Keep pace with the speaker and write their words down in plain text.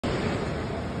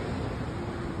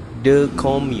The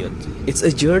commute. It's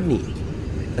a journey,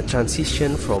 a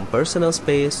transition from personal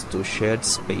space to shared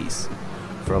space,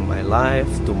 from my life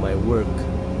to my work.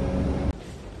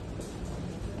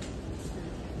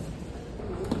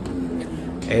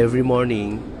 Every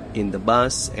morning in the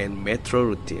bus and metro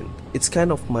routine, it's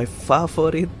kind of my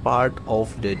favorite part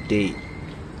of the day.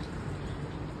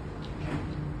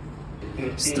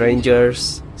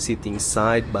 Strangers sitting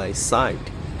side by side,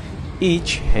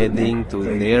 each heading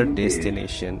to their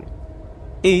destination,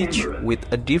 each with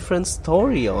a different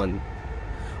story on.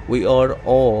 We are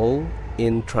all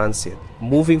in transit,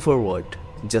 moving forward,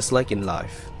 just like in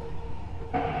life.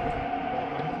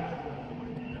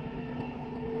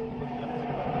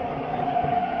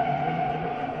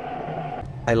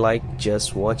 I like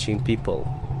just watching people.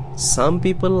 Some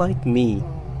people like me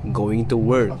going to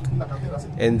work.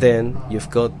 And then you've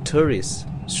got tourists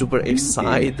super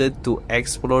excited to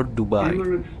explore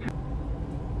Dubai.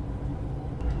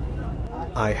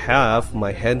 I have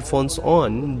my headphones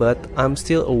on, but I'm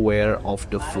still aware of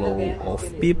the flow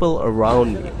of people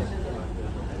around me.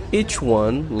 Each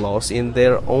one lost in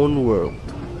their own world.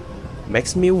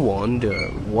 Makes me wonder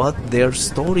what their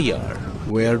story are,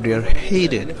 where they're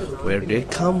headed, where they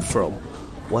come from,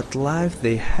 what life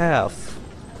they have.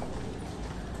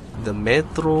 The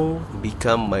metro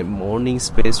become my morning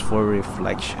space for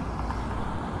reflection.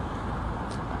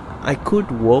 I could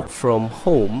work from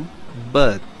home,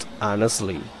 but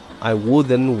honestly, I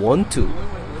wouldn't want to.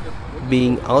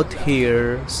 Being out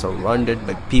here, surrounded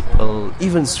by people,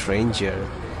 even stranger,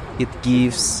 it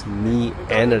gives me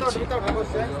energy.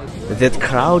 That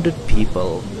crowded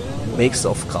people, mix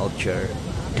of culture,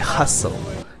 the hustle,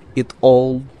 it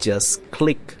all just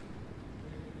click.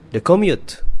 The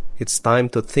commute, it's time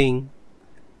to think,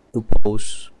 to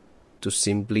pause, to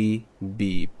simply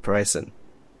be present.